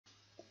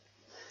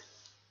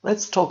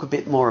Let's talk a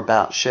bit more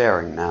about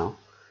sharing now.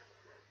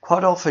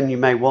 Quite often you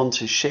may want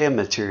to share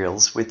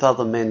materials with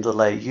other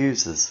Mendeley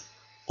users,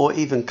 or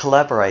even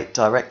collaborate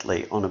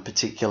directly on a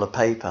particular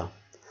paper.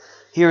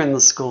 Here in the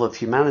School of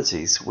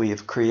Humanities, we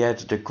have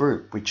created a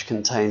group which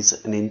contains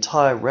an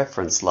entire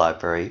reference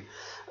library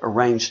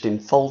arranged in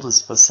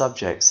folders for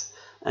subjects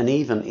and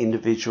even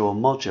individual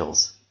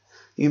modules.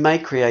 You may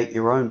create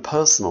your own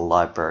personal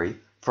library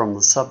from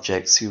the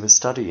subjects you are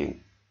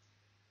studying.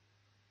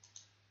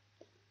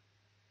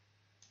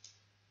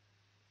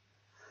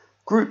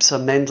 Groups are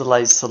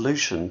Mendeley's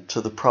solution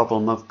to the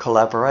problem of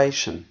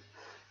collaboration.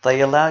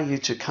 They allow you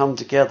to come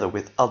together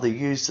with other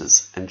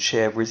users and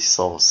share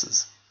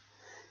resources.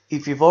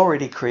 If you've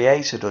already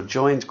created or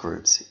joined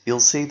groups,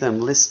 you'll see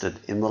them listed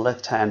in the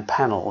left-hand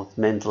panel of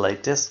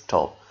Mendeley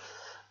Desktop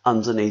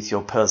underneath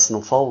your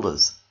personal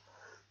folders.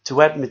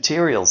 To add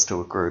materials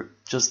to a group,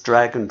 just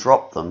drag and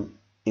drop them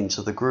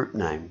into the group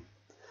name.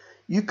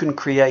 You can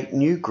create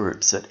new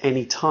groups at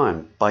any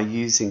time by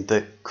using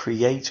the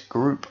Create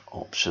Group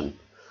option.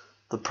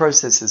 The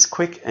process is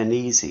quick and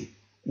easy.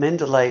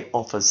 Mendeley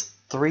offers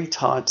 3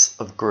 types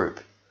of group.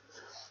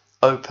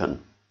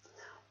 Open.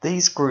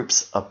 These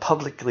groups are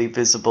publicly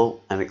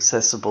visible and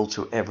accessible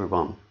to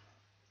everyone.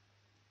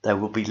 They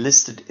will be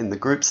listed in the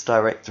groups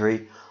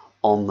directory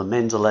on the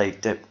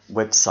Mendeley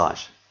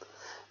website.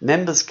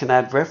 Members can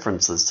add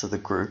references to the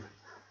group,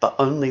 but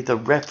only the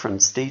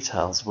reference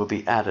details will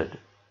be added.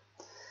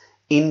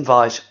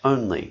 Invite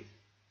only.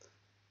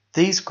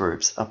 These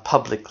groups are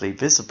publicly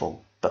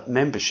visible, but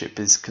membership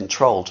is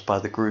controlled by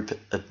the group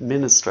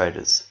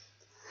administrators.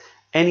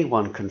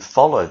 Anyone can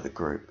follow the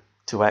group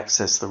to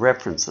access the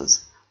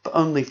references, but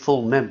only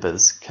full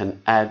members can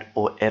add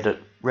or edit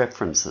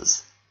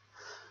references.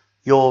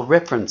 Your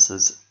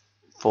references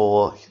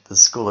for the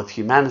School of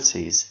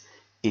Humanities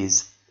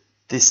is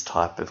this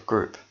type of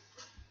group.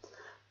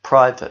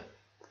 Private.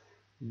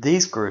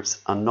 These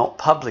groups are not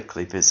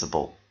publicly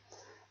visible.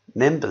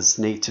 Members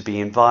need to be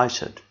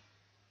invited.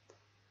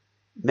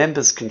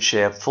 Members can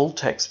share full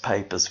text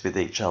papers with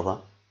each other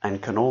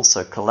and can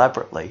also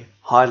collaboratively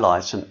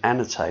highlight and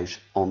annotate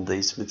on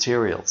these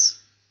materials.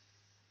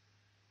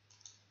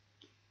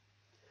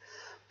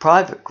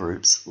 Private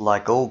groups,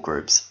 like all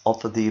groups,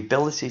 offer the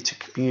ability to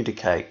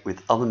communicate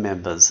with other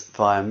members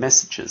via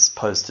messages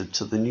posted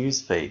to the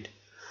newsfeed.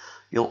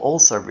 You'll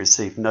also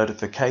receive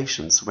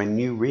notifications when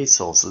new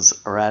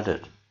resources are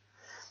added.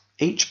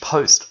 Each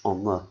post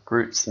on the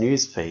group's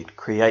newsfeed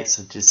creates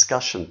a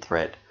discussion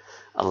thread,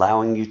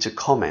 allowing you to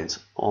comment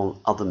on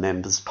other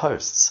members'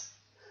 posts.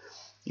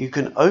 You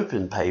can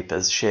open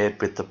papers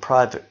shared with the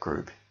private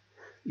group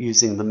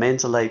using the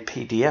Mendeley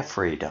PDF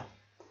reader.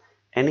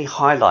 Any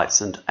highlights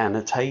and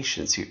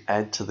annotations you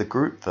add to the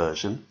group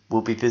version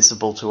will be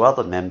visible to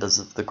other members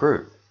of the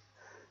group.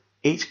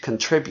 Each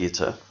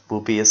contributor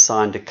will be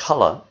assigned a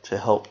color to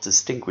help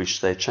distinguish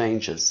their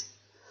changes.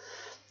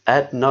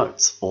 Add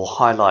notes or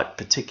highlight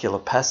particular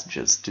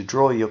passages to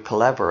draw your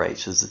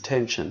collaborators'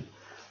 attention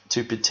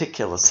to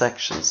particular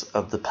sections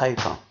of the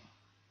paper.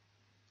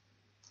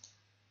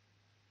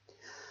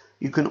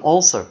 You can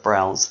also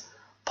browse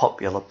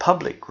popular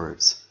public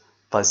groups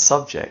by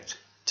subject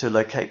to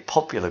locate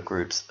popular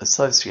groups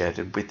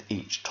associated with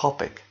each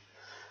topic.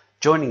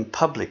 Joining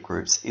public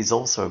groups is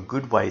also a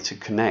good way to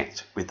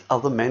connect with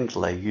other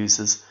Mendeley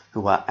users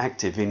who are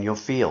active in your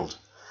field.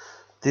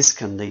 This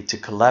can lead to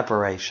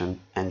collaboration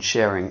and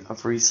sharing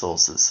of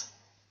resources.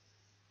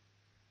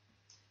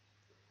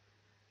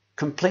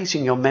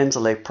 Completing your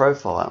Mendeley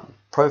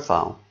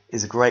profile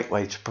is a great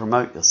way to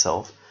promote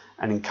yourself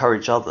and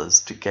encourage others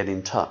to get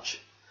in touch.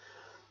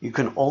 You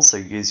can also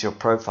use your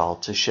profile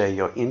to share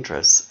your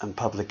interests and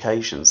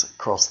publications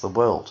across the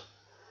world.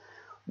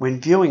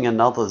 When viewing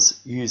another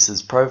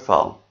user's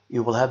profile,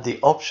 you will have the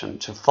option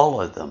to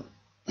follow them,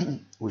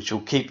 which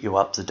will keep you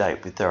up to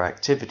date with their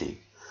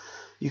activity.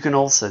 You can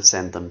also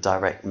send them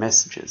direct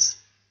messages.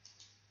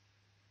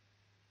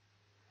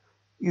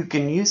 You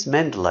can use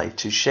Mendeley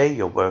to share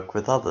your work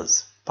with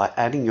others by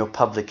adding your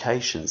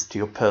publications to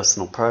your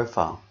personal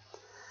profile.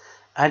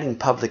 Adding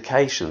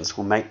publications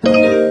will make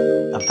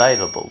them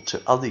available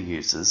to other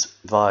users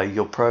via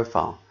your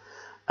profile,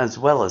 as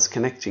well as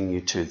connecting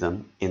you to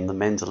them in the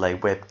Mendeley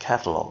web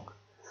catalogue.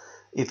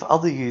 If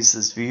other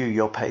users view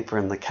your paper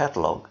in the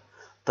catalogue,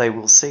 they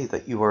will see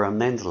that you are a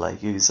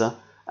Mendeley user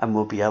and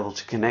will be able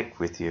to connect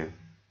with you.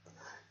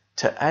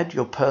 To add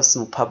your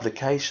personal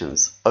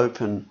publications,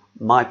 open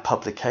My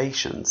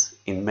Publications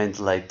in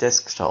Mendeley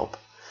Desktop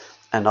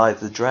and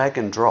either drag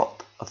and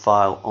drop a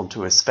file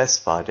onto a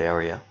specified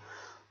area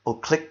or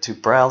click to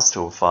browse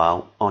to a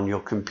file on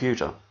your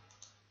computer.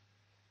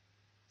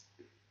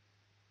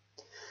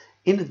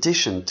 In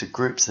addition to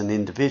groups and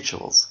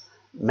individuals,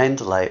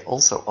 Mendeley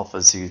also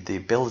offers you the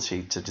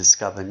ability to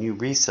discover new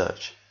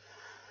research.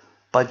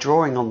 By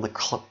drawing on the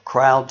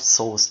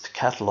crowd-sourced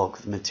catalogue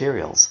of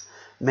materials,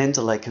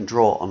 Mendeley can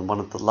draw on one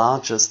of the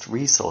largest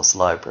resource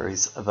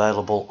libraries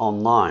available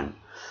online,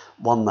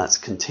 one that's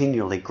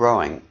continually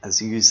growing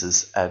as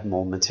users add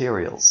more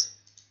materials.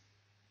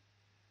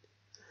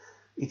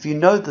 If you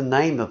know the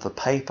name of a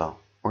paper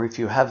or if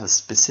you have a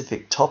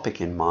specific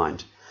topic in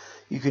mind,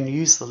 you can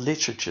use the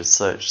literature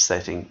search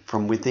setting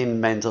from within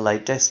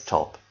Mendeley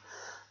Desktop.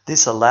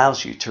 This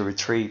allows you to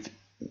retrieve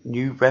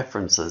new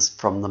references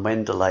from the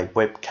Mendeley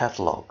web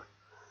catalogue.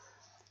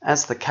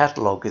 As the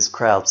catalogue is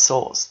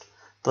crowdsourced,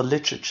 the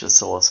literature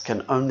source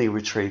can only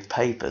retrieve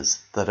papers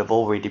that have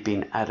already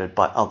been added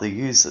by other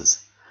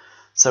users.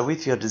 So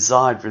if your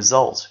desired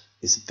result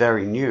is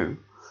very new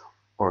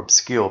or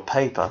obscure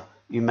paper,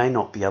 you may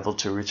not be able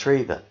to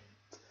retrieve it.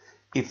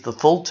 If the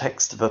full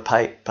text of a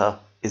paper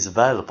is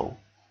available,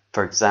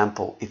 for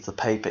example, if the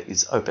paper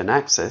is open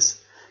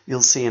access,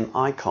 you'll see an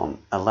icon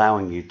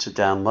allowing you to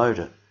download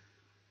it.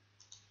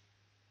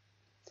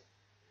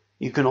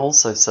 You can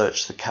also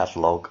search the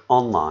catalogue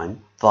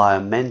online via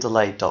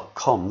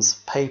mendeley.com's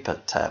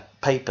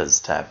Papers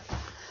tab.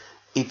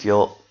 If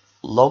you're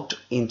logged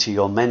into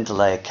your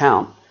Mendeley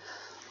account,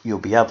 you'll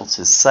be able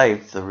to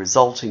save the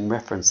resulting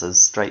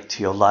references straight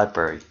to your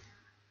library.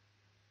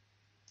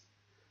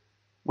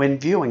 When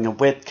viewing a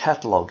web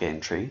catalogue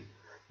entry,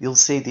 you'll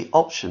see the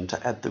option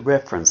to add the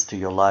reference to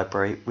your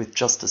library with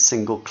just a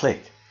single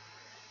click.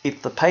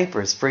 If the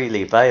paper is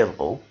freely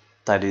available,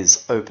 that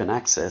is open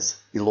access,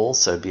 you'll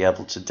also be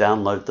able to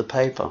download the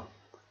paper.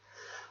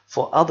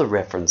 For other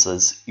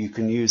references, you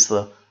can use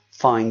the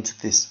Find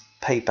This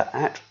Paper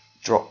At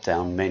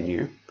drop-down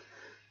menu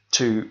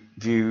to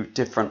view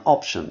different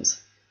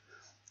options.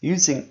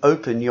 Using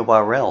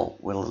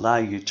OpenURL will allow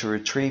you to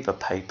retrieve a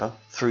paper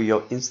through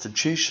your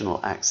institutional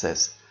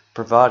access,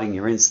 providing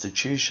your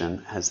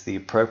institution has the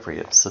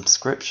appropriate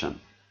subscription.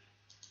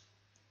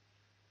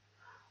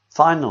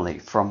 Finally,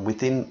 from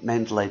within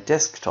Mendeley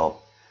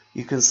Desktop,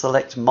 you can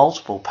select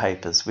multiple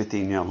papers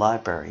within your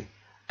library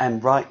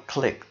and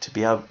right-click to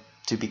be able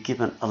to be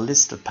given a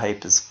list of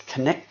papers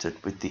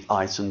connected with the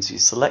items you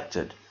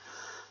selected.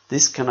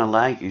 This can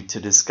allow you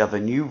to discover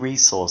new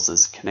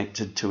resources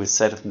connected to a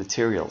set of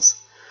materials,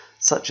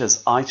 such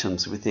as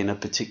items within a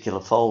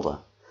particular folder,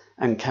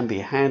 and can be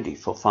handy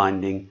for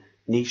finding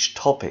niche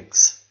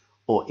topics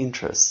or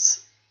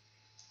interests.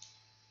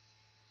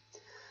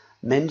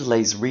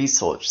 Mendeley's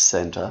Research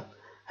Center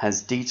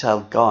has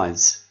detailed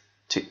guides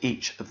to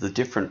each of the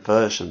different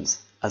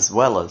versions, as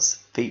well as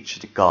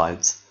featured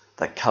guides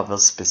that cover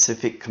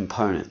specific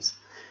components.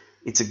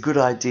 It's a good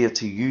idea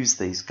to use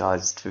these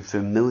guides to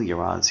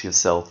familiarize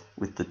yourself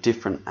with the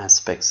different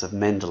aspects of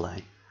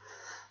Mendeley.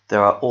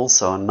 There are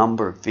also a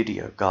number of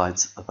video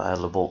guides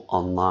available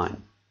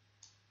online.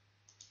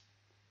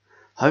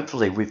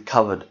 Hopefully we've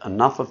covered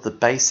enough of the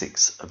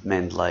basics of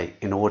Mendeley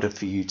in order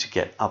for you to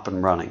get up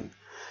and running.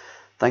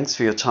 Thanks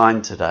for your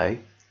time today,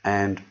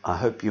 and I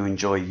hope you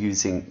enjoy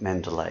using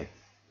Mendeley.